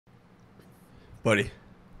Buddy,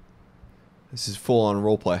 this is full on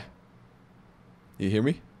roleplay. You hear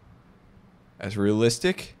me? As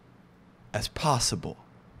realistic as possible.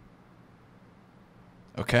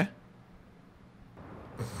 Okay?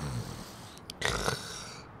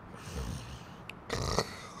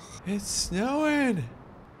 It's snowing.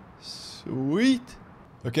 Sweet.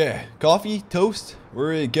 Okay, coffee, toast, we're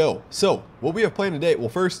ready to go. So, what we have planned today, well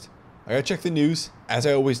first, I gotta check the news, as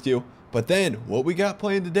I always do. But then, what we got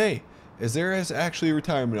planned today is there is actually a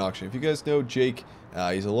retirement auction. If you guys know Jake,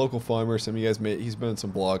 he's a local farmer. Some of you guys he's been on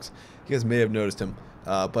some blogs. You guys may have noticed him.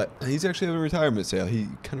 But he's actually having a retirement sale. He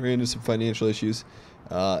kind of ran into some financial issues.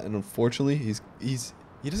 And unfortunately,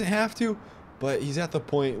 he doesn't have to, but he's at the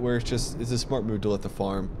point where it's a smart move to let the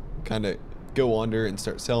farm kind of go under and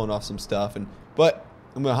start selling off some stuff. But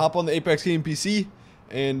I'm going to hop on the Apex game PC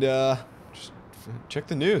and just check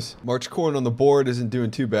the news. March corn on the board isn't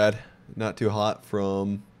doing too bad. Not too hot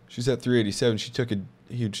from... She's at 387. She took a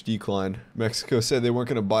huge decline. Mexico said they weren't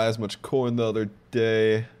going to buy as much corn the other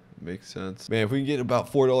day. Makes sense. Man, if we can get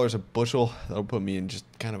about $4 a bushel, that'll put me in just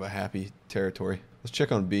kind of a happy territory. Let's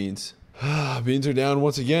check on beans. Beans are down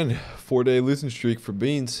once again. 4-day losing streak for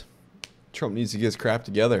beans. Trump needs to get his crap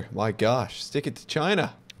together. My gosh. Stick it to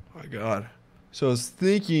China. My God. So I was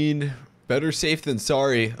thinking... better safe than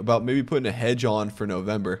sorry about maybe putting a hedge on for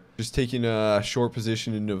November. Just taking a short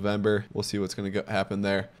position in November. We'll see what's going to happen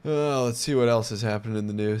there. Let's see what else has happened in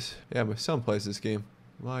the news. Yeah, my son plays this game.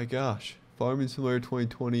 My gosh. Farming Simulator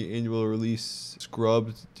 2020 annual release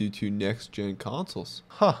scrubbed due to next-gen consoles.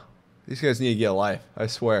 Huh. These guys need to get a life. I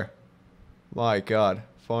swear. My God.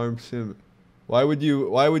 Farm Sim. Why would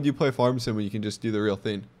you play Farm Sim when you can just do the real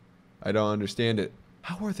thing? I don't understand it.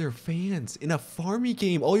 How are there fans in a farming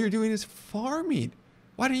game? All you're doing is farming.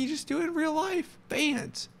 Why don't you just do it in real life?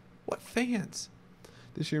 Fans. What fans?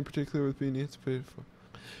 This year in particular with being anticipated for.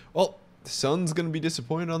 Well, the sun's going to be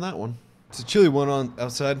disappointed on that one. It's a chilly one on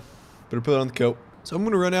outside. Better put it on the coat. So I'm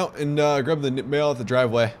going to run out and grab the mail at the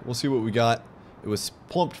driveway. We'll see what we got. It was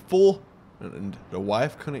plumped full and the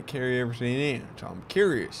wife couldn't carry everything in. So I'm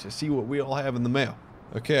curious to see what we all have in the mail.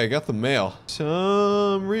 Okay, I got the mail.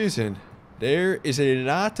 Some reason. There is a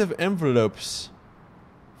lot of envelopes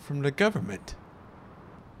from the government.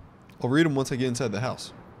 I'll read them once I get inside the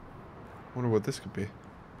house. Wonder what this could be.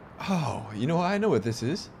 Oh, you know what? I know what this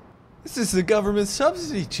is. This is the government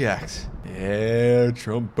subsidy checks. Yeah,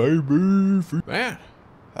 Trump baby. Man,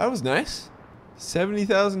 that was nice.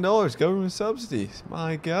 $70,000 government subsidies.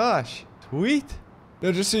 My gosh. Sweet.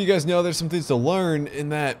 Now, just so you guys know, there's some things to learn in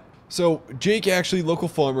that. So Jake, actually local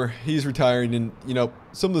farmer, he's retiring, and you know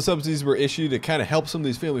some of the subsidies were issued to kind of help some of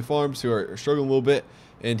these family farms who are struggling a little bit,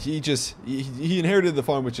 and he inherited the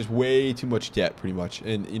farm with just way too much debt, pretty much,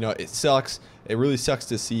 and you know it sucks. It really sucks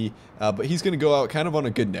to see, but he's gonna go out kind of on a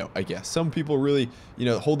good note, I guess. Some people really, you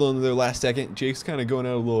know, hold on to their last second. Jake's kind of going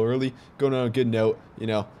out a little early, going out on a good note, you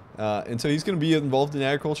know, and so he's gonna be involved in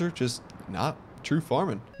agriculture, just not true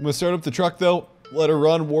farming. I'm gonna start up the truck though. Let her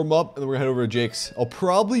run, warm up, and then we're gonna head over to Jake's. I'll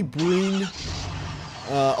probably bring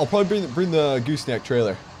the gooseneck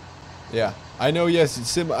trailer. Yeah, I know he has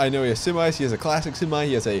semis. He has a classic semi.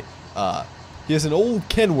 He has an old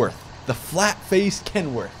Kenworth, the flat-faced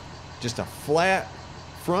Kenworth, just a flat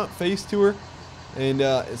front face to her, and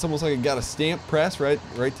it's almost like it got a stamp press right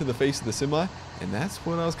to the face of the semi, and that's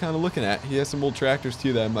what I was kind of looking at. He has some old tractors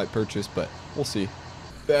too that I might purchase, but we'll see.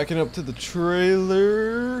 Backing up to the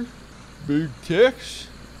trailer. Big Tex.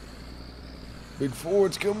 Big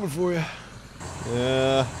Ford's coming for you.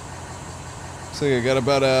 Yeah. Looks like I got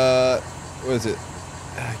about, what is it?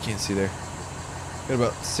 I can't see there. Got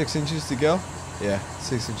about 6 inches to go. Yeah,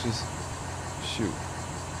 6 inches. Shoot.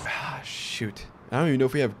 Shoot. I don't even know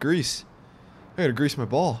if we have grease. I gotta grease my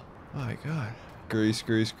ball. Oh my God. Grease,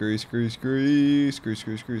 grease, grease, grease, grease, grease,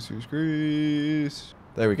 grease, grease, grease, grease.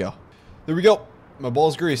 There we go. There we go. My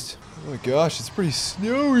ball's greased. Oh my gosh, it's pretty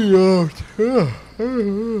snowy out.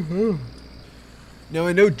 Now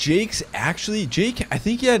I know Jake, I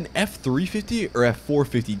think he had an F350 or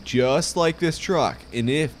F450 just like this truck.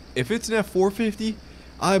 And if it's an F450,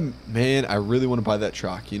 man, I really want to buy that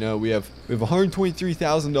truck. You know, we have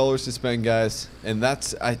 $123,000 to spend, guys, and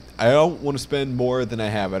that's I don't want to spend more than I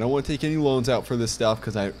have. I don't want to take any loans out for this stuff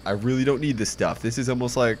because I really don't need this stuff. This is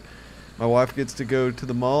almost like my wife gets to go to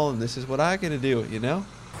the mall, and this is what I get to do, you know?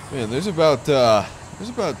 Man, there's about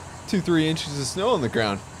 2-3 inches of snow on the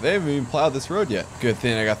ground. They haven't even plowed this road yet. Good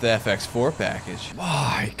thing I got the FX4 package.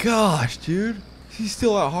 My gosh, dude. Is he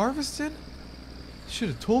still out harvesting? Should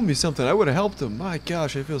have told me something. I would have helped him. My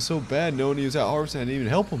gosh, I feel so bad knowing he was out harvesting. I didn't even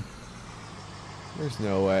help him. There's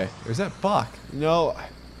no way. There's that Buck. No,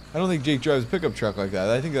 I don't think Jake drives a pickup truck like that.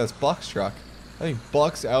 I think that's Buck's truck. think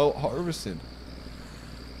Buck's out harvesting.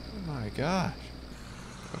 Oh my gosh.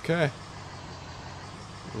 Okay.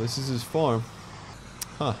 Well, this is his farm.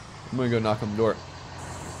 Huh. I'm gonna go knock on the door.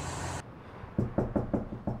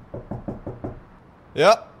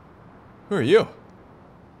 Yep. Who are you?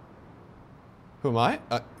 Who am I?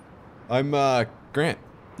 I'm Grant.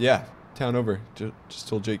 Yeah, town over. Just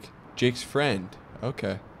told Jake. Jake's friend.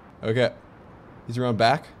 Okay. Okay. He's around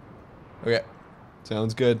back? Okay.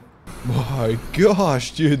 Sounds good. My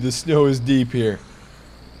gosh, dude, the snow is deep here.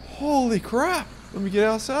 Holy crap. Let me get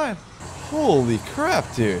outside. Holy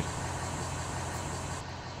crap, dude.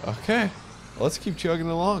 Okay. Let's keep chugging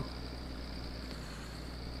along.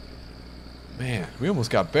 Man, we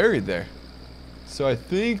almost got buried there. So I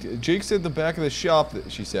think Jake said the back of the shop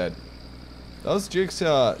that she said. That was Jake's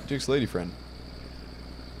lady friend.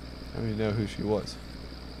 I don't even know who she was.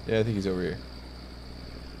 Yeah, I think he's over here.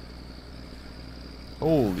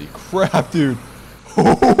 Holy crap, dude.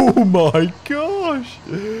 Oh my gosh.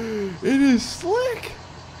 It is slick.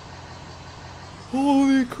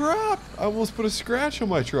 Holy crap. I almost put a scratch on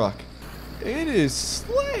my truck. It is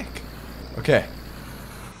slick. Okay.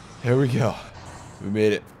 Here we go. We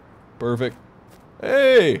made it. Perfect.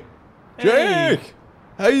 Hey. Jake. Hey.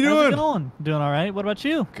 How you doing? How's it going? Doing all right. What about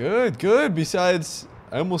you? Good, good. Besides,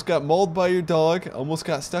 I almost got mauled by your dog. Almost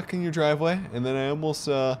got stuck in your driveway. And then I almost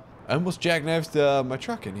jackknifed my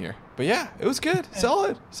truck in here. But yeah, it was good.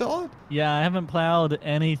 Solid. Solid. Yeah, I haven't plowed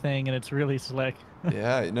anything, and it's really slick.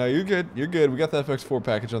 Yeah, no, you're good. You're good. We got the FX4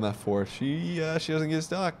 package on that Ford. She doesn't get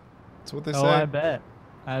stuck. That's what they say. Oh, I bet.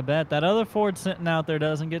 I bet. That other Ford sitting out there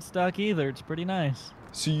doesn't get stuck either. It's pretty nice.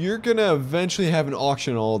 So you're going to eventually have an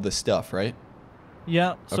auction on all this stuff, right?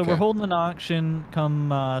 Yeah, so Okay. we're holding an auction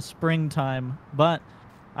come springtime, but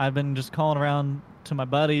I've been just calling around to my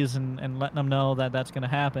buddies and letting them know that that's going to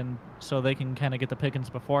happen so they can kind of get the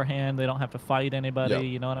pickings beforehand. They don't have to fight anybody, Yep.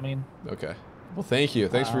 you know what I mean? Okay. Well, thank you.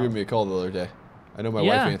 Thanks for giving me a call the other day. I know my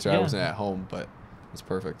yeah, wife answered. I yeah. wasn't at home, but it's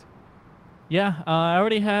perfect. Yeah, I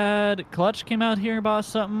already had Clutch came out here and bought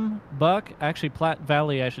something. Buck, actually Platte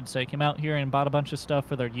Valley, I should say, came out here and bought a bunch of stuff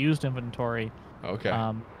for their used inventory.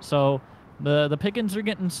 Okay. So the pickings are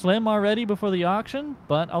getting slim already before the auction,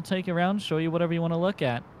 but I'll take you around, show you whatever you want to look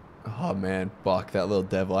at. Oh man, Buck, that little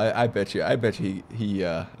devil. I bet you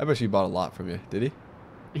he bought a lot from you. Did he?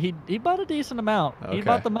 He bought a decent amount. Okay. He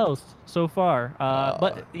bought the most so far.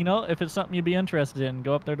 But you know, if it's something you'd be interested in,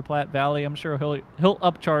 go up there to Platte Valley. I'm sure he'll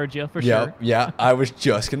upcharge you for sure. Yeah. I was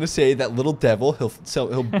just gonna say that little devil.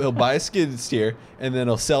 He'll buy a skid steer and then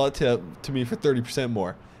he'll sell it to me for 30%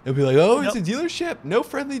 more. He'll be like, oh, it's a dealership. No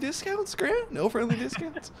friendly discounts, Grant. No friendly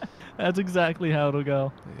discounts. That's exactly how it'll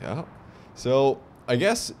go. Yeah. So I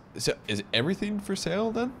guess is everything for sale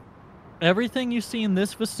then? Everything you see in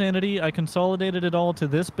this vicinity, I consolidated it all to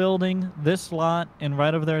this building, this lot, and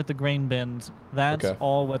right over there at the grain bins. That's Okay.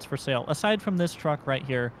 all what's for sale. Aside from this truck right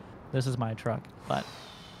here, this is my truck. But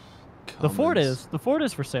the Ford is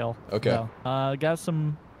for sale. Okay. So, got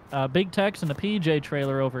some big techs and a PJ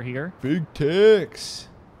trailer over here. Big ticks.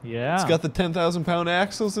 Yeah. It's got the 10,000-pound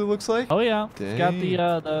axles. It looks like. Oh yeah. It's got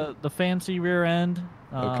Dang. the fancy rear end.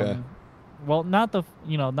 Okay. Well, not the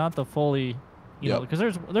fully. You know, Yep.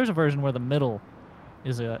 because there's a version where the middle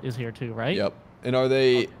is here too, right? Yep. And are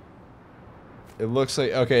they? It looks like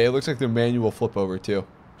they're manual flip over too.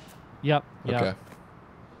 Yep. Yep. Okay.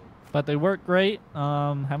 But they work great.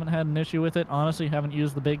 Haven't had an issue with it. Honestly, haven't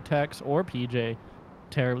used the big techs or PJ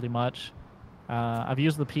terribly much. I've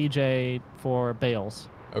used the PJ for bales.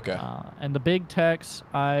 Okay. And the big techs,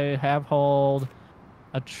 I have hauled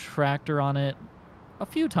a tractor on it a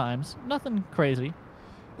few times. Nothing crazy.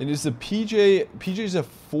 And is the PJ's a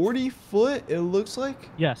 40-foot? It looks like.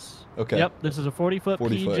 Yes. Okay. Yep. This is a 40-foot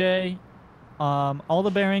 40-foot. PJ. All the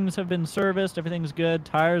bearings have been serviced. Everything's good.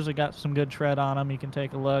 Tires have got some good tread on them. You can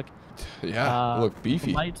take a look. Yeah. Look beefy.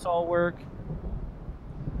 The lights all work.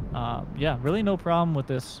 Yeah, really no problem with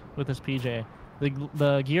this PJ.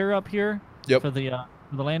 The gear up here Yep. for the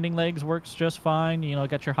landing legs works just fine. You know,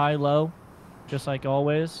 got your high low, just like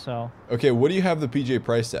always. So Okay. What do you have the PJ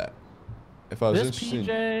priced at? If I was this interested.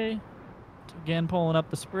 PJ, again pulling up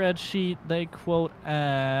the spreadsheet, they quote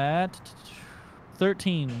at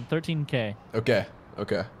 13K. Okay. I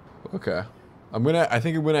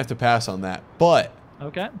think I'm gonna have to pass on that. But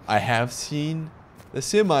Okay. I have seen the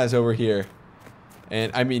semis over here,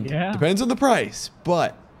 and I mean, Yeah. depends on the price.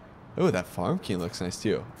 But oh, that farm key looks nice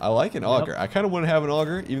too. I like an auger. I kind of want to have an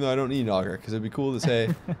auger, even though I don't need an auger, because it'd be cool to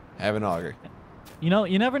say, have an auger. You know,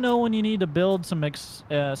 you never know when you need to build some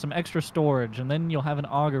extra storage, and then you'll have an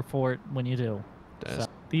auger for it when you do. Yes. So,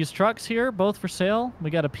 these trucks here, both for sale.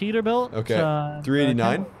 We got a Peterbilt. Okay.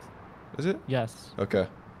 389. Is it? Yes. Okay.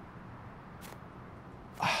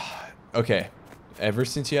 Okay. Ever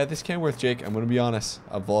since you had this Kenworth, Jake, I'm gonna be honest.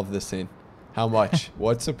 I've loved this thing. How much?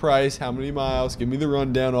 What's the price? How many miles? Give me the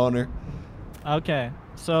rundown on her. Okay.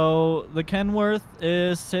 So the Kenworth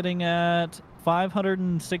is sitting at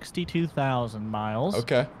 562,000 miles.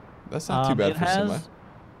 Okay. That's not too bad for semi.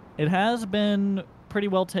 It has been pretty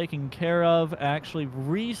well taken care of. Actually,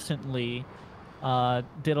 recently,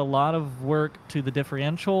 did a lot of work to the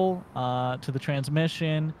differential, to the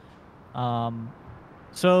transmission.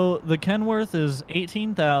 So the Kenworth is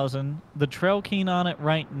 18,000. The Trail King on it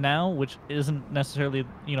right now, which isn't necessarily,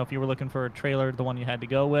 you know, if you were looking for a trailer, the one you had to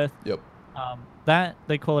go with. Yep. That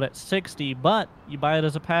they quote at 60, but you buy it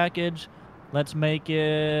as a package. Let's make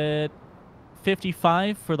it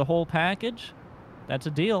 55 for the whole package. That's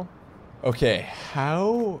a deal. Okay.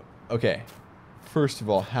 Okay. First of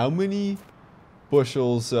all, how many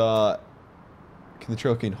bushels can the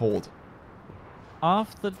Trail King hold?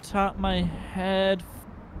 Off the top of my head,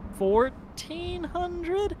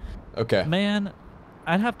 1,400. Okay. Man,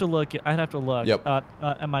 I'd have to look. Yep.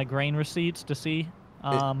 At my grain receipts to see.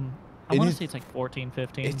 I want to say it's like 14,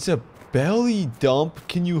 15. It's a belly dump.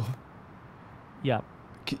 Can you? Yep.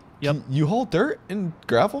 Can you haul dirt and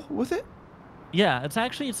gravel with it? Yeah, it's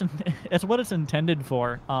what it's intended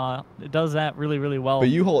for. It does that really, really well. But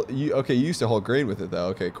you used to haul grain with it though.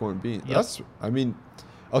 Okay, corn, beans. Yep.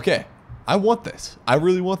 Okay. I want this. I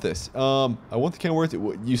really want this. I want the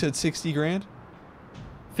Kenworth. You said 60 grand?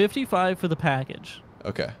 55 for the package.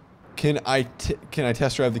 Okay. Can I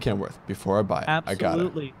test drive the Kenworth before I buy it?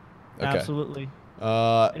 Absolutely. I got it. Okay. Absolutely.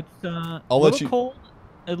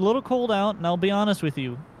 It's a little cold out, and I'll be honest with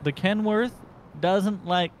you. The Kenworth doesn't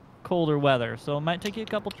like colder weather, so it might take you a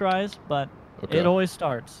couple tries, but it always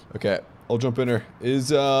starts. Okay. I'll jump in her. Is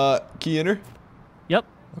key in her? Yep.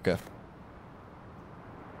 Okay.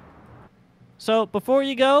 So before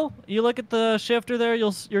you go, you look at the shifter there.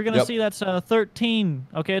 You're gonna see that's 13.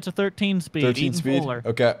 Okay, it's a 13 speed. 13 speed. Fuller.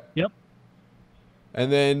 Okay. Yep.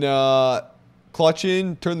 And then clutch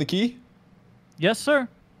in, turn the key. Yes, sir.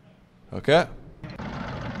 Okay.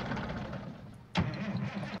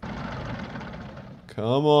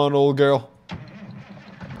 Come on, old girl.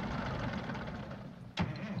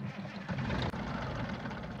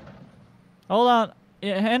 Hold on.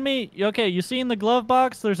 Yeah, hand me. Okay, you see in the glove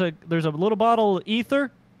box? There's a little bottle of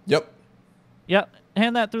ether. Yep. Yep.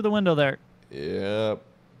 Hand that through the window there. Yep.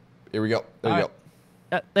 Here we go. There you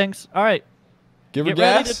go. Thanks. All right. Give her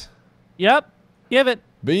gas. Yep. Give it.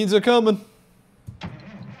 Beans are coming.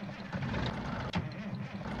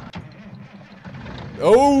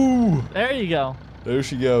 Oh! There you go. There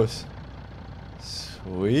she goes.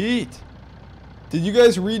 Sweet. Did you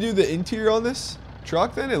guys redo the interior on this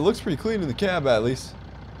truck then? It looks pretty clean in the cab at least.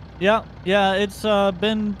 Yeah, it's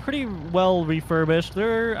been pretty well refurbished.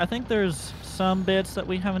 I think there's some bits that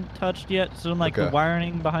we haven't touched yet. So like the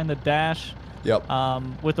wiring behind the dash. Yep.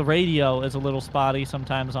 With the radio is a little spotty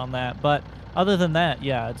sometimes on that, but other than that,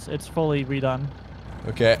 yeah, it's fully redone.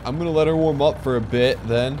 Okay, I'm gonna let her warm up for a bit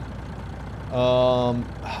then.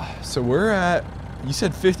 So we're at, you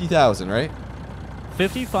said 50,000, right?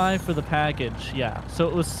 55 for the package, yeah. So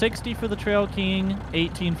it was 60 for the Trail King,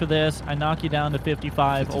 18 for this. I knock you down to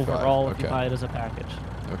 55 overall if you buy it as a package.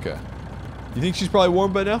 Okay. You think she's probably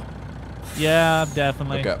warm by now? Yeah,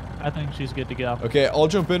 definitely. Okay. I think she's good to go. Okay, I'll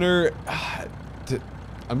jump in her.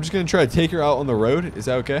 I'm just gonna try to take her out on the road. Is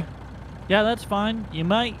that okay? Yeah, that's fine. You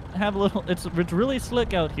might have a little. It's really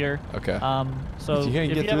slick out here. Okay. So if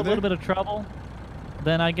you have a little bit of trouble,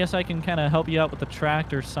 then I guess I can kind of help you out with the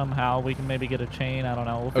tractor somehow. We can maybe get a chain. I don't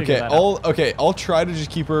know. We'll figure that out. I'll try to just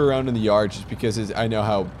keep her around in the yard just because I know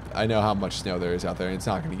how much snow there is out there and it's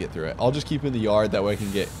not going to get through it. I'll just keep her in the yard, that way I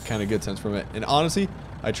can get kind of good sense from it. And honestly,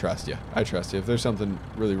 I trust you. If there's something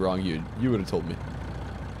really wrong, you would have told me.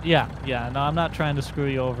 Yeah. No, I'm not trying to screw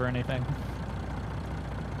you over or anything.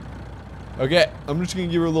 Okay, I'm just going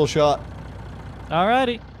to give her a little shot.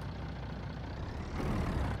 Alrighty.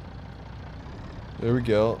 There we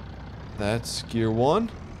go. That's gear 1.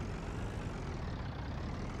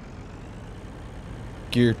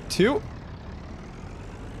 Gear 2.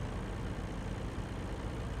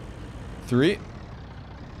 3.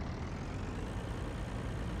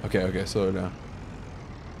 Okay, slow her down.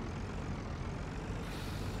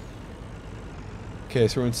 Okay,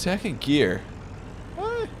 so we're in second gear.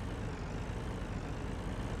 What?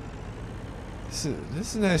 This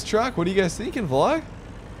is a nice truck. What are you guys thinking, vlog?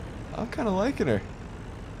 I'm kind of liking her.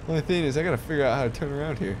 Only thing is, I gotta figure out how to turn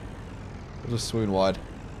around here. I'll just swing wide.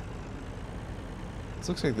 This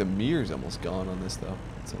looks like the mirror's almost gone on this, though.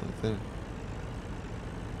 That's the only thing.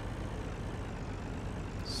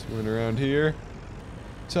 Swing around here.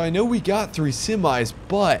 So I know we got 3 semis,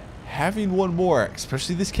 but having one more,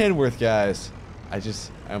 especially this Kenworth, guys, I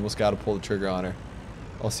almost got to pull the trigger on her.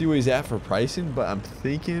 I'll see what he's at for pricing, but I'm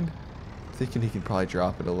thinking he can probably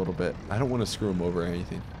drop it a little bit. I don't want to screw him over or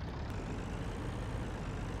anything.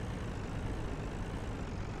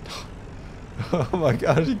 Oh my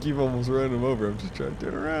gosh, I keep almost running him over. I'm just trying to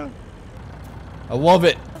turn around. I love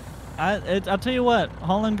it. I'll tell you what,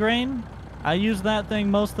 hauling grain, I use that thing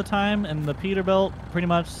most of the time, and the Peterbilt pretty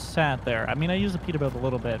much sat there. I mean, I use the Peterbilt a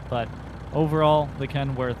little bit, but overall, the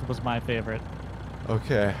Kenworth was my favorite.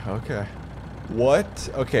 Okay, okay. What?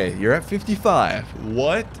 Okay, you're at 55.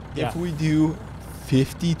 What if we do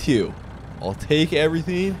 52? I'll take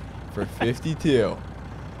everything for 52.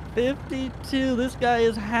 52. This guy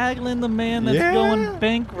is haggling the man that's going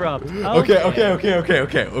bankrupt. Okay.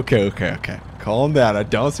 Calm down.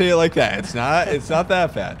 Don't say it like that. It's not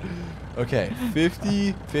that bad. Okay,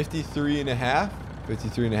 50, 53 and a half.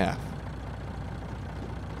 53 and a half.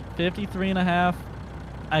 53 and a half.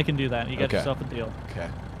 I can do that. You got yourself a deal. Okay.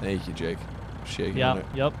 Thank you, Jake. Shaking on it.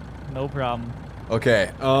 Yep. No problem.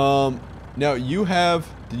 Okay. Now did you have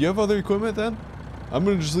other equipment then? I'm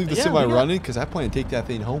going to just leave the semi running because I plan to take that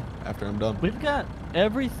thing home after I'm done. We've got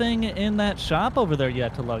everything in that shop over there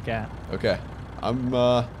yet to look at. Okay.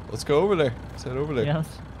 Let's go over there. Let's head over there. Yes.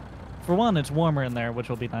 For one, it's warmer in there, which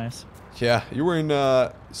will be nice. Yeah, you're wearing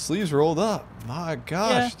sleeves rolled up. My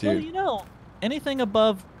gosh, dude. Well, you know, anything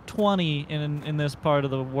above 20 in this part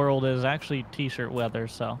of the world is actually t-shirt weather,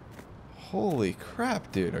 so. Holy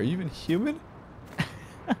crap, dude. Are you even human?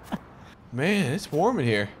 Man, it's warm in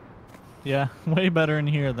here. Yeah, way better in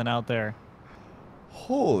here than out there.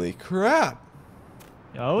 Holy crap.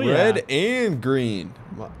 Oh, yeah. Red and green.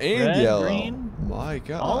 And Red, yellow. green, my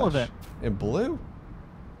gosh. all of it. And blue.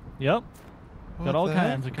 Yep. Got all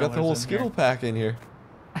kinds of colors. Got the whole Skittle pack in here.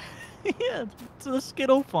 Yeah, it's a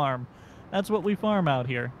Skittle farm. That's what we farm out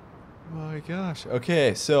here. My gosh.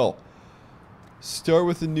 Okay, so start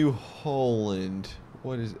with the New Holland.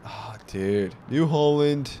 What is it? Oh, dude. New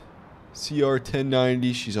Holland CR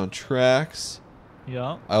 1090. She's on tracks.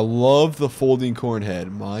 Yep. I love the folding corn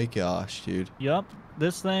head. My gosh, dude. Yep.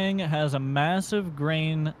 This thing has a massive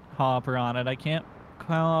grain hopper on it. I can't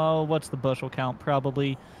count. What's the bushel count?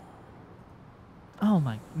 Probably. Oh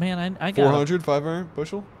my man, I got 400, 500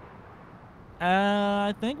 bushel.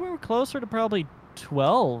 I think we were closer to probably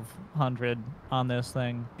 1,200 on this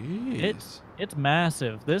thing. Jeez. It's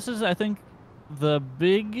massive. This is, I think, the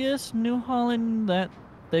biggest New Holland that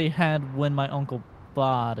they had when my uncle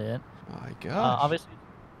bought it. My gosh. Obviously,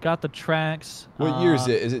 got the tracks. What year is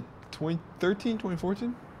it? Is it 2013,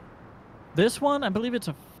 2014? This one, I believe it's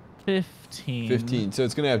a 15. 15. So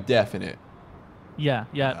it's gonna have def in it. Yeah,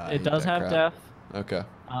 it does have def. Okay.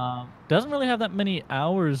 Doesn't really have that many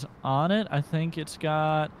hours on it. I think it's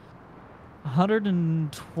got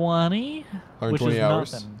 120. 120 which is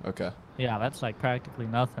hours. Nothing. Okay. Yeah, that's like practically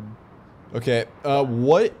nothing. Okay.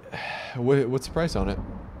 What's the price on it?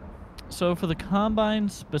 So for the combine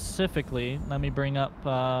specifically, let me bring up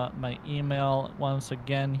my email once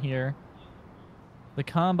again here. The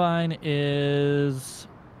combine is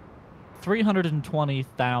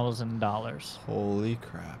 $320,000. Holy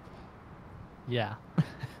crap. Yeah.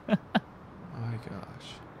 My gosh.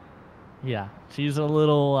 Yeah, she's a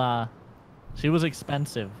little, she was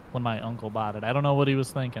expensive when my uncle bought it. I don't know what he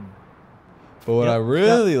was thinking. But what I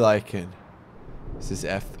really liking is this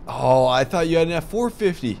F. Oh, I thought you had an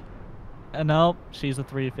F450. Nope, she's a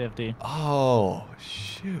 350. Oh,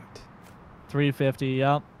 shoot. 350,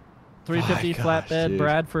 yep. 350 flatbed. Dude.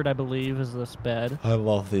 Bradford, I believe, is this bed. I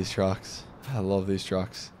love these trucks. I love these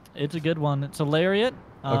trucks. It's a good one. It's a Lariat.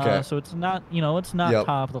 Okay. So it's not, it's not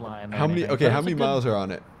top of the line. How many? Okay, how many miles are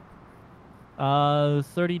on it?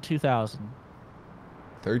 32,000.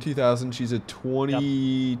 32,000. She's a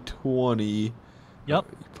 2020. Yep. You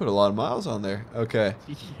put a lot of miles on there. Okay.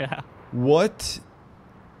 Yeah. What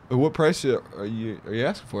price are you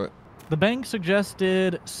asking for it? The bank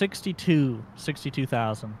suggested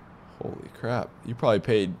 62,000. Holy crap! You probably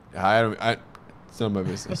paid. It's none of my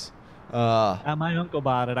business. My uncle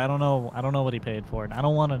bought it. I don't know what he paid for it. I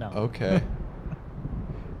don't want to know. Okay.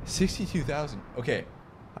 62,000. Okay.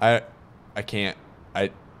 I can't.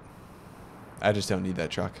 I just don't need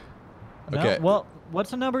that truck. Okay. No? Well,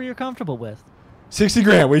 what's the number you're comfortable with? 60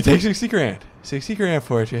 grand. Will you take 60 grand? 60 grand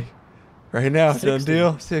for it, Jake. Right now, 60. done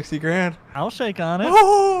deal. 60 grand. I'll shake on it.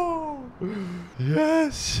 Oh,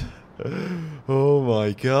 yes. Oh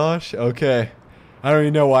my gosh. Okay. I don't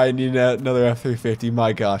even know why I need another F350.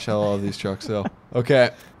 My gosh, I love these trucks though.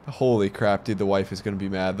 Okay. Holy crap, dude. The wife is going to be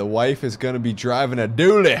mad. The wife is going to be driving a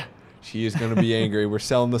dually. She is going to be angry. We're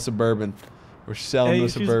selling the Suburban. We're selling the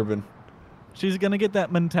Suburban. She's going to get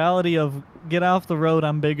that mentality of, get off the road,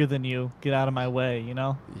 I'm bigger than you. Get out of my way, you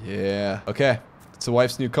know? Yeah. Okay. It's the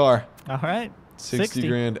wife's new car. All right. 60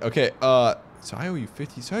 grand. Okay. So I owe you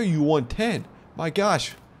 50. So I owe you 110. My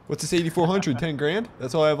gosh. What's this 8400? 10 grand?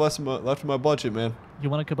 That's all I have left in my budget, man. You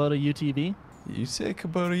want a Kubota UTV? You say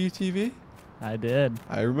Kubota UTV? I did.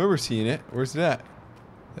 I remember seeing it. Where's it at?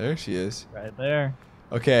 There she is. Right there.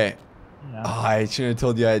 Okay. Yeah. Oh, I shouldn't have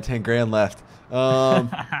told you I had 10 grand left.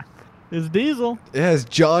 It's diesel. It has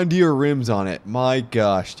John Deere rims on it. My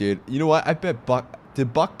gosh, dude. You know what? I bet Buck...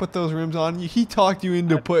 Did Buck put those rims on you? He talked you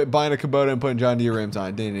into buying a Kubota and putting John Deere rims on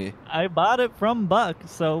it, didn't he? I bought it from Buck,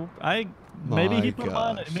 so maybe he put them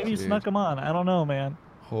on. Maybe he dude. snuck them on. I don't know, man.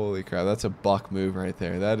 Holy crap. That's a Buck move right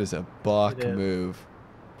there. That is a Buck move.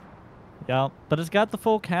 Yeah, but it's got the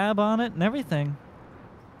full cab on it and everything.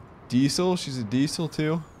 Diesel? She's a diesel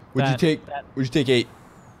too? Would you take 8?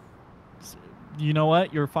 You know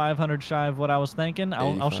what? You're 500 shy of what I was thinking.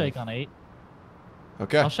 I'll shake on 8.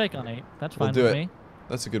 Okay. I'll shake on 8. That's fine we'll do with it. me.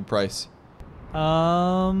 That's a good price.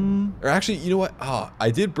 Or actually, you know what? Oh,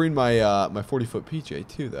 I did bring my my 40-foot PJ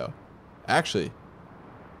too, though. Actually.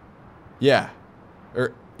 Yeah.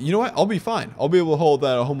 Or you know what? I'll be fine. I'll be able to hold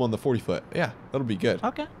that at home on the 40-foot. Yeah, that'll be good.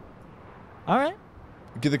 Okay. All right.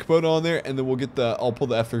 Get the Kubota on there, and then we'll get the. I'll pull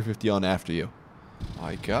the F350 on after you.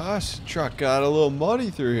 My gosh, truck got a little muddy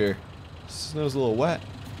through here. Snow's a little wet.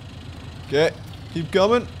 Okay, keep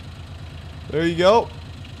coming. There you go.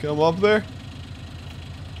 Come up there.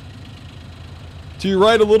 To your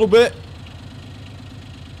right a little bit.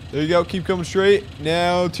 There you go. Keep coming straight.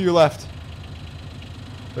 Now to your left.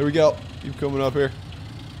 There we go. Keep coming up here.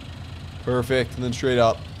 Perfect. And then straight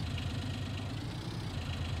up.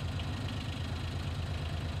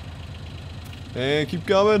 And keep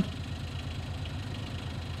coming.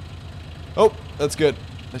 Oh, that's good.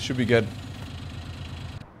 That should be good.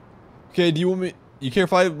 Okay, do you want me... You care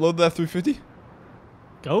if I load that F350?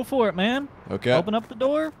 Go for it, man. Okay. Open up the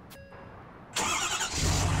door.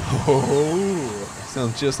 Oh,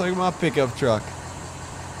 sounds just like my pickup truck.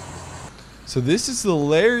 So this is the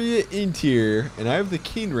Lariat interior, and I have the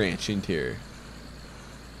King Ranch interior.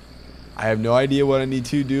 I have no idea what I need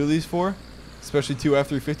 2 dualies for, especially 2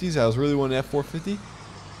 F350s. I was really wanting an F450,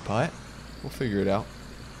 but we'll figure it out.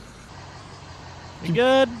 You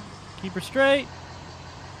good? Keep her straight.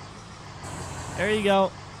 There you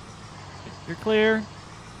go. You're clear.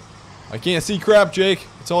 I can't see crap, Jake.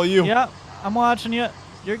 It's all you. Yep, I'm watching you.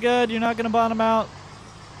 You're good. You're not going to bottom out.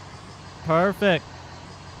 Perfect.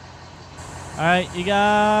 All right, you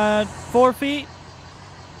got 4 feet,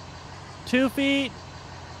 2 feet,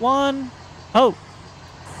 1. Ho.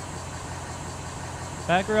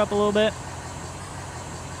 Back her up a little bit.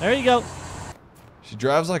 There you go. She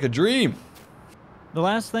drives like a dream. The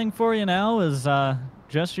last thing for you now is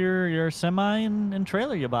just your semi and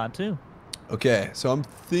trailer you bought too. Okay, so I'm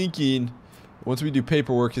thinking once we do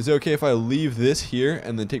paperwork, is it okay if I leave this here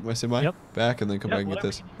and then take my semi back and then come back and get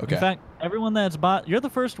this? Okay. In fact, everyone that's bought, you're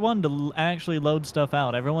the first one to actually load stuff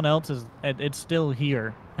out. Everyone else it's still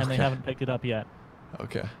here and they haven't picked it up yet.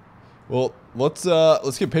 Okay. Well, let's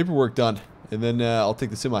get paperwork done and then I'll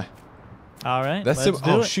take the semi. All right.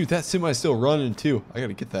 Oh shoot, that semi's still running too. I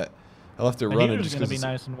gotta get that. I'll have to run it just because it's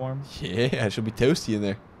gonna be nice and warm. Yeah, it should be toasty in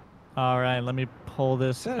there. All right, let me pull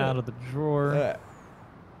this out of the drawer.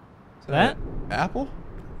 Is that Apple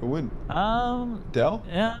or when? Dell?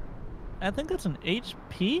 Yeah, I think that's an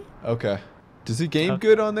HP. Okay. Does it game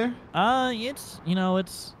good on there?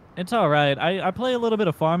 It's all right. I play a little bit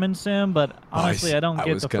of farming sim, but honestly, I don't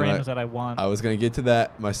get the frames that I want. I was gonna get to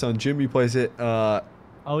that. My son Jimmy plays it.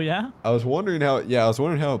 Oh yeah? I was wondering how. Yeah, I was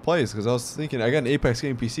wondering how it plays because I was thinking I got an Apex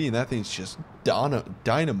game PC and that thing's just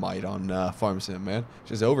dynamite on Farm Sim, man.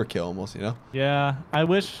 Just overkill almost, you know. Yeah, I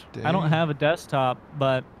wish I don't have a desktop,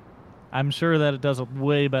 but I'm sure that it does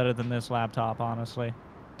way better than this laptop, honestly.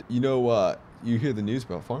 You know, you hear the news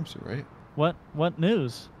about Farm Sim, right? What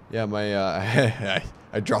news? Yeah, my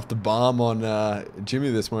I dropped the bomb on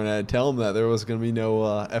Jimmy this morning. I had to tell him that there was gonna be no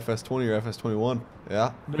FS20 or FS21.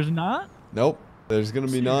 Yeah. There's not? Nope. There's gonna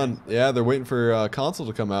be none. Yeah, they're waiting for console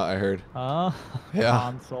to come out. I heard. Oh, yeah.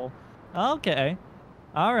 Console. Okay.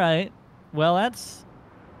 All right. Well, that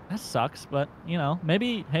sucks, but you know,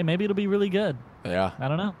 maybe it'll be really good. Yeah. I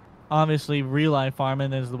don't know. Obviously, real life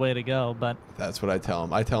farming is the way to go, but that's what I tell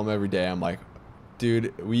them. I tell them every day. I'm like,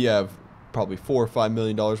 dude, we have probably $4 or $5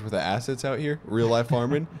 million worth of assets out here, real life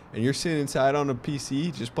farming, and you're sitting inside on a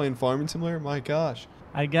PC just playing farming simulator. My gosh.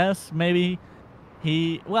 I guess maybe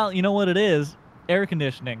well, you know what it is. Air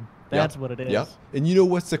conditioning. That's what it is. Yep. And you know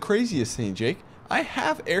what's the craziest thing, Jake? I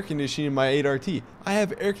have air conditioning in my 8RT. I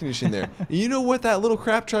have air conditioning there. And you know what that little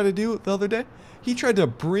crap tried to do the other day? He tried to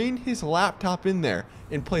bring his laptop in there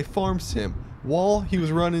and play Farm Sim while he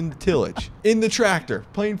was running the tillage. In the tractor,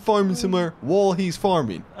 playing Farming Simulator while he's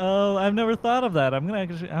farming. Oh, I've never thought of that. I'm gonna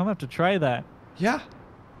have to try that. Yeah.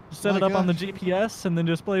 Set it up on the GPS and then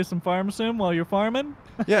just play some Farm Sim while you're farming.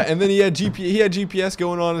 Yeah, and then he had GPS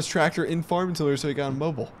going on his tractor in Farming Simulator, so he got on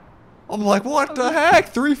mobile. I'm like, what the heck?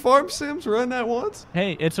 3 Farm Sims running at once?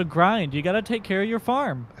 Hey, it's a grind. You gotta take care of your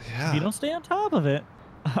farm. Yeah. If you don't stay on top of it.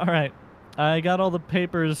 All right, I got all the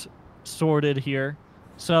papers sorted here.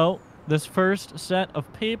 So this first set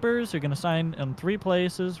of papers you're gonna sign in 3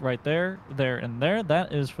 places, right there, there, and there.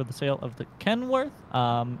 That is for the sale of the Kenworth.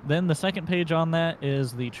 Then the second page on that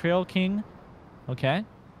is the Trail King. Okay.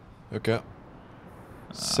 Okay.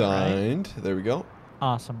 Signed. There we go.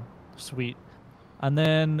 Awesome. Sweet. And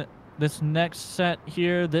then this next set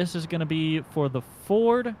here, this is gonna be for the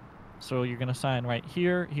Ford. So you're gonna sign right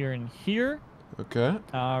here, here, and here. Okay.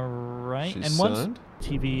 All right. She's and once signed.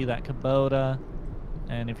 TV, that Kubota.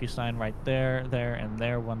 And if you sign right there, there, and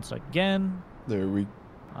there once again. There we.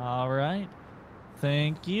 All right.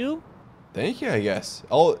 Thank you. Thank you, I guess.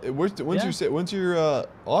 When's your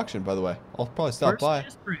auction, by the way? I'll probably stop by. First day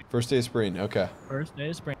of spring. First day of spring. Okay. First day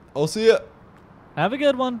of spring. I'll see ya. Have a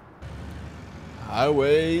good one.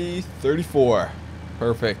 Highway 34.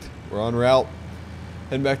 Perfect. We're en route.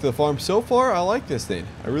 Heading back to the farm. So far, I like this thing.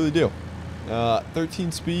 I really do.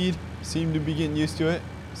 13 speed. Seem to be getting used to it.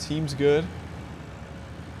 Seems good.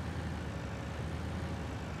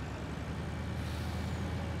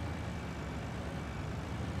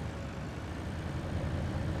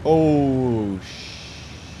 Oh,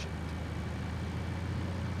 shit.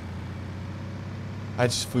 I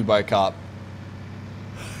just flew by a cop.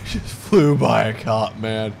 Just flew by a cop,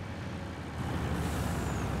 man.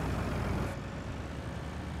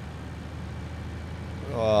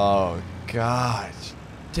 Oh, gosh.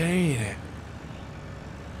 Dang it.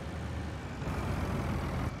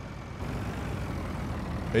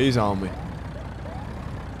 He's on me.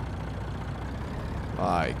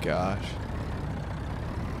 My gosh.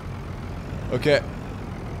 Okay.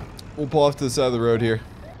 We'll pull off to the side of the road here.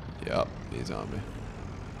 Yep, he's on me.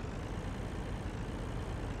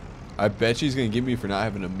 I bet she's gonna get me for not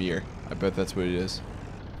having a mirror. I bet that's what it is.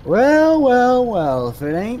 Well, well, well, if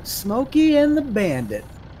it ain't Smokey and the Bandit.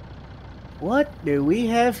 What do we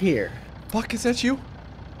have here? Fuck, is that you?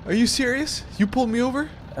 Are you serious? You pulled me over?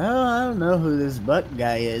 Oh, I don't know who this Buck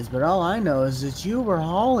guy is, but all I know is that you were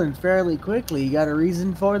hauling fairly quickly. You got a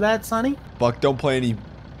reason for that, Sonny? Buck, don't play any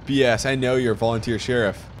BS. I know you're a volunteer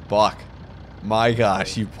sheriff. Buck, my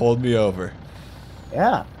gosh, you pulled me over.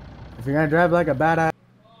 Yeah. If you're gonna drive like a badass,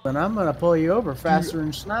 then I'm gonna pull you over faster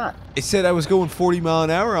than snot. It said I was going 40 mile an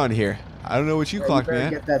hour on here. I don't know what you clocked me better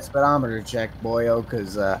at. get that speedometer checked, boyo,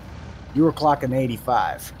 because you were clocking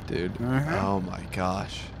 85. Dude, oh my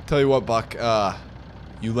gosh. Tell you what, Buck,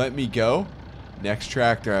 you let me go, next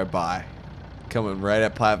tractor I buy, coming right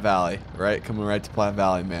at Platte Valley, right? Coming right to Platte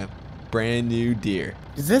Valley, man. Brand new deer.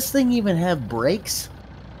 Does this thing even have brakes?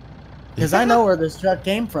 Because I know where this truck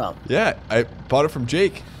came from. Yeah, I bought it from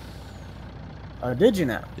Jake. Oh, did you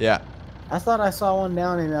now? Yeah. I thought I saw one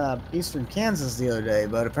down in eastern Kansas the other day,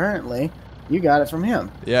 but apparently you got it from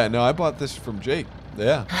him. Yeah, no, I bought this from Jake.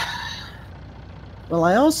 Yeah. Well,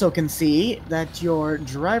 I also can see that your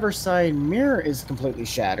driver's side mirror is completely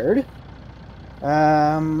shattered.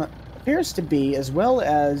 Appears to be, as well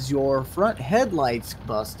as your front headlights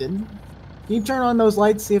busted. Can you turn on those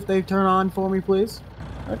lights, see if they turn on for me, please?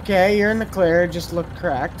 Okay, you're in the clear, just look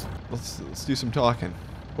cracked. Let's do some talking.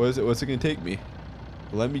 What is it? What's it gonna take me?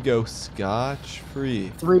 Let me go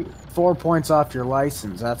scotch-free. 4 points off your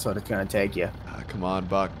license, that's what it's gonna take you. Come on,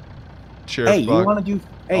 Buck. Sheriff Hey, Buck. you wanna do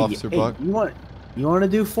Officer Buck. you want to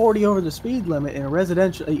do 40 over the speed limit in a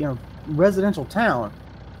residential town?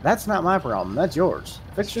 That's not my problem. That's yours.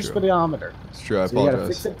 Fix your speedometer. It's true. I So you got a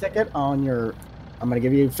apologize. fix-it ticket on your. I'm gonna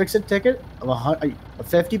give you a fix-it ticket of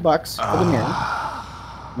 $50 for the mirror.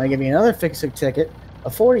 I'm gonna give you another fix-it ticket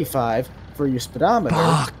of $45 for your speedometer.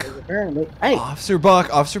 Buck. Apparently, hey, Officer Buck,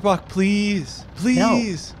 please,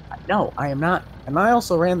 please. no, I am not. And I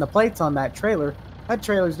also ran the plates on that trailer. That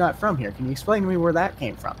trailer's not from here. Can you explain to me where that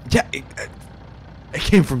came from? Yeah, it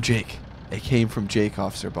came from Jake. It came from Jake,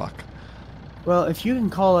 Officer Buck. Well, if you can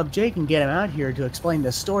call up Jake and get him out here to explain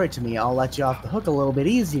this story to me, I'll let you off the hook a little bit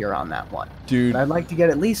easier on that one. Dude. But I'd like to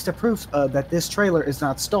get at least a proof that this trailer is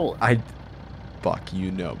not stolen. Buck,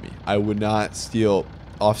 you know me. I would not steal.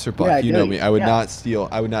 Officer Buck, Yeah, you know me. I would yeah. not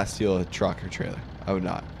steal a truck or trailer. I would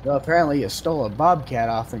not. Well, apparently you stole a Bobcat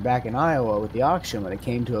off me back in Iowa with the auction when it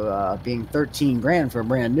came to being 13 grand for a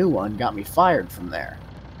brand new one. Got me fired from there.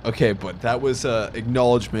 Okay, but that was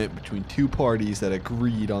acknowledgement between two parties that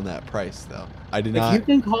agreed on that price, though. I did not.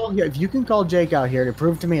 If you can call Jake out here to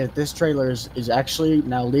prove to me that this trailer is actually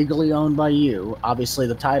now legally owned by you, obviously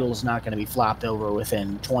the title is not going to be flopped over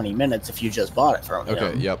within 20 minutes if you just bought it from him.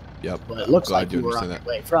 Okay, yep. But it looks like you were on your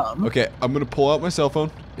way from. Okay, I'm going to pull out my cell phone.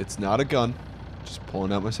 It's not a gun. Just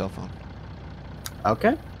pulling out my cell phone.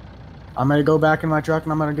 Okay. I'm going to go back in my truck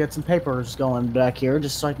and I'm going to get some papers going back here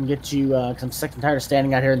just so I can get you, because I'm sick and tired of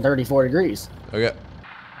standing out here in 34 degrees. Okay.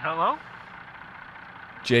 Hello?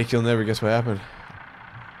 Jake, you'll never guess what happened.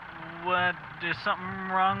 What, is something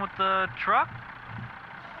wrong with the truck?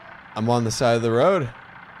 I'm on the side of the road.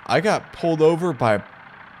 I got pulled over by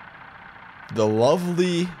the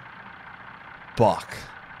lovely Buck.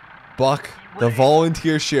 Buck, the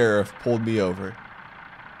volunteer sheriff, pulled me over.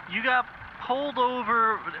 You got pulled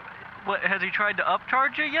over. What, has he tried to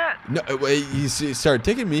upcharge you yet? No, wait, he started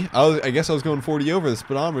ticking me. I guess I was going 40 over. The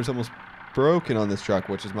speedometer's almost broken on this truck,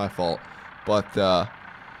 which is my fault. But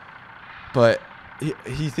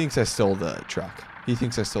he thinks I stole the truck. He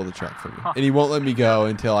thinks I stole the truck from you. And he won't let me go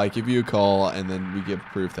until I give you a call and then we give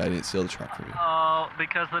proof that I didn't steal the truck from you. Oh,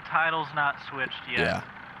 because the title's not switched yet. Yeah.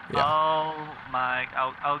 Oh my.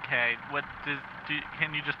 Oh, okay.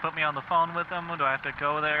 Can you just put me on the phone with him? Do I have to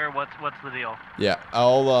go there? What's the deal? Yeah,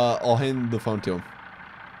 I'll hand the phone to him.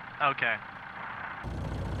 Okay.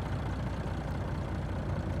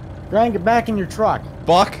 Brian, get back in your truck.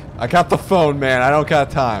 Buck, I got the phone, man. I don't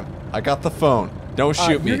got time. I got the phone. Don't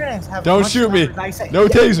shoot me. Don't shoot me. No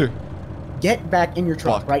taser. Get back in your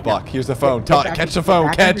truck right now. Buck, here's the phone. Catch the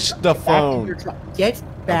phone. Catch the phone. Get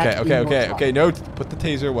back in your truck. Okay. No, put the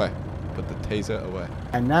taser away. Put the taser away.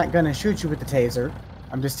 I'm not gonna shoot you with the taser.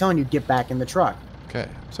 I'm just telling you, get back in the truck. Okay,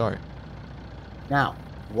 sorry. Now,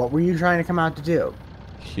 what were you trying to come out to do?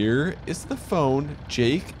 Here is the phone.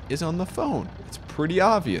 Jake is on the phone. It's pretty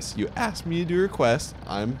obvious. You asked me to do a request.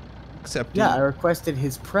 I'm accepting. Yeah, I requested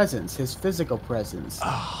his presence, his physical presence.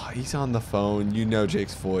 Ah, he's on the phone. You know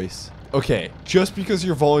Jake's voice. Okay, just because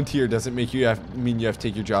you're a volunteer doesn't mean you have to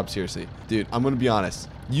take your job seriously. Dude, I'm going to be honest.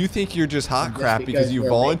 You think you're just hot crap because you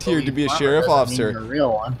volunteered to be a sheriff officer. You're a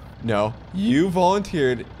real one. No, you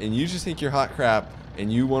volunteered and you just think you're hot crap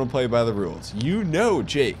and you want to play by the rules. You know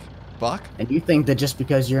Jake. Buck? And you think that just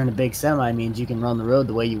because you're in a big semi means you can run the road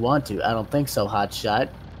the way you want to. I don't think so, hotshot.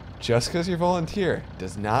 Just because you're volunteer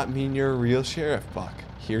does not mean you're a real sheriff, Buck.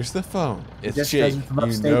 Here's the phone. It's just Jake. You know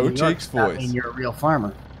New York, Jake's voice. Mean you're a real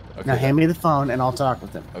farmer. Okay. Now hand me the phone and I'll talk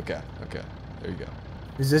with him. Okay. There you go.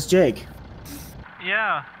 Is this Jake?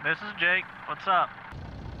 Yeah, this is Jake. What's up?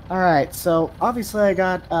 Alright, so obviously I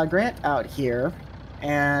got Grant out here,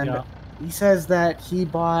 and he says that he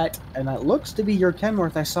bought, and it looks to be your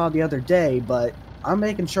Kenworth I saw the other day, but I'm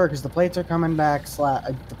making sure because the plates are coming back,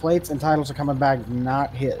 the plates and titles are coming back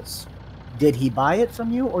not his. Did he buy it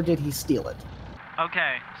from you or did he steal it?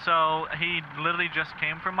 Okay, so he literally just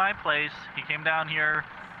came from my place. He came down here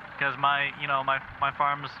because my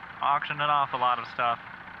farm's auctioning off a lot of stuff.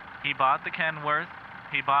 He bought the Kenworth.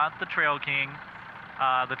 He bought the Trail King.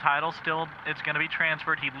 The title still, it's going to be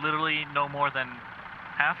transferred. He literally no more than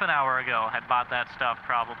half an hour ago had bought that stuff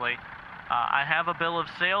probably. I have a bill of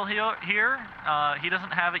sale here. He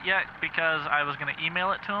doesn't have it yet because I was going to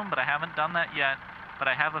email it to him, but I haven't done that yet. But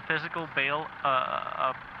I have a physical bill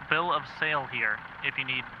of sale here if you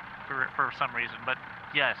need for some reason. But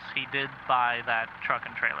yes, he did buy that truck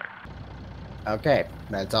and trailer. Okay,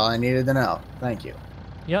 that's all I needed to know. Thank you.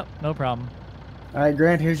 Yep, no problem. All right,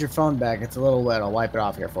 Grant, here's your phone back. It's a little wet. I'll wipe it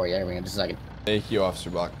off here for you. Hang on just a second. Thank you,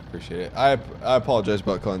 Officer Buck. Appreciate it. I apologize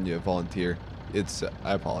about calling you a volunteer.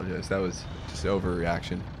 I apologize. That was just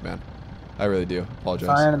overreaction, man. I really do apologize.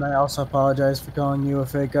 Fine, and I also apologize for calling you a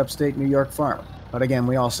fake upstate New York farmer. But again,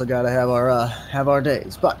 we also gotta have our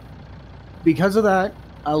days. But because of that,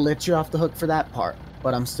 I'll let you off the hook for that part.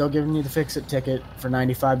 But I'm still giving you the fix-it ticket for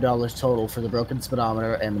 $95 total for the broken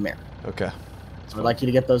speedometer and the mirror. Okay. So I'd like you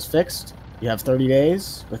to get those fixed. You have 30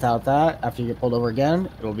 days. Without that, after you get pulled over again,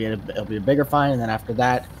 it'll be a bigger fine, and then after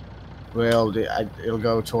that, it'll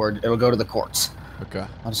go to the courts. Okay.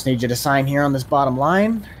 I'll just need you to sign here on this bottom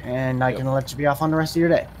line, and I can let you be off on the rest of your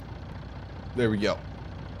day. There we go.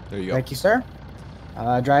 There you go. Thank you, sir.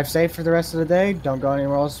 Drive safe for the rest of the day. Don't go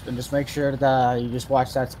anywhere else, and just make sure that you just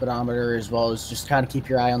watch that speedometer as well as just kind of keep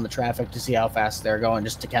your eye on the traffic to see how fast they're going,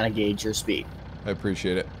 just to kind of gauge your speed. I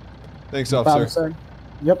appreciate it. Thanks, No officer. problem, sir.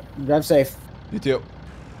 Yep. Drive safe. You too.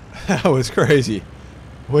 That was crazy.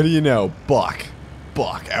 What do you know? Buck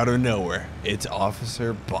out of nowhere. It's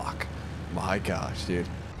Officer Buck. My gosh, dude.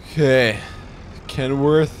 Okay.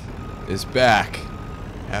 Kenworth is back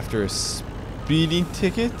after a speeding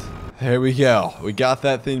ticket. There we go. We got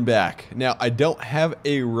that thing back. Now, I don't have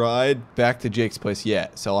a ride back to Jake's place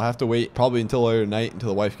yet, so I'll have to wait probably until later tonight until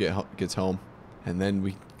the wife gets home. And then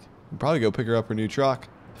we can probably go pick her up her new truck.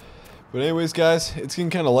 But anyways, guys, it's getting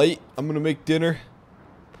kind of late. I'm going to make dinner.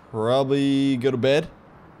 Probably go to bed.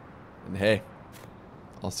 And hey,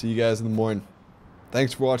 I'll see you guys in the morning.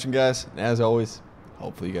 Thanks for watching, guys. And as always,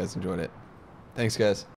 hopefully you guys enjoyed it. Thanks, guys.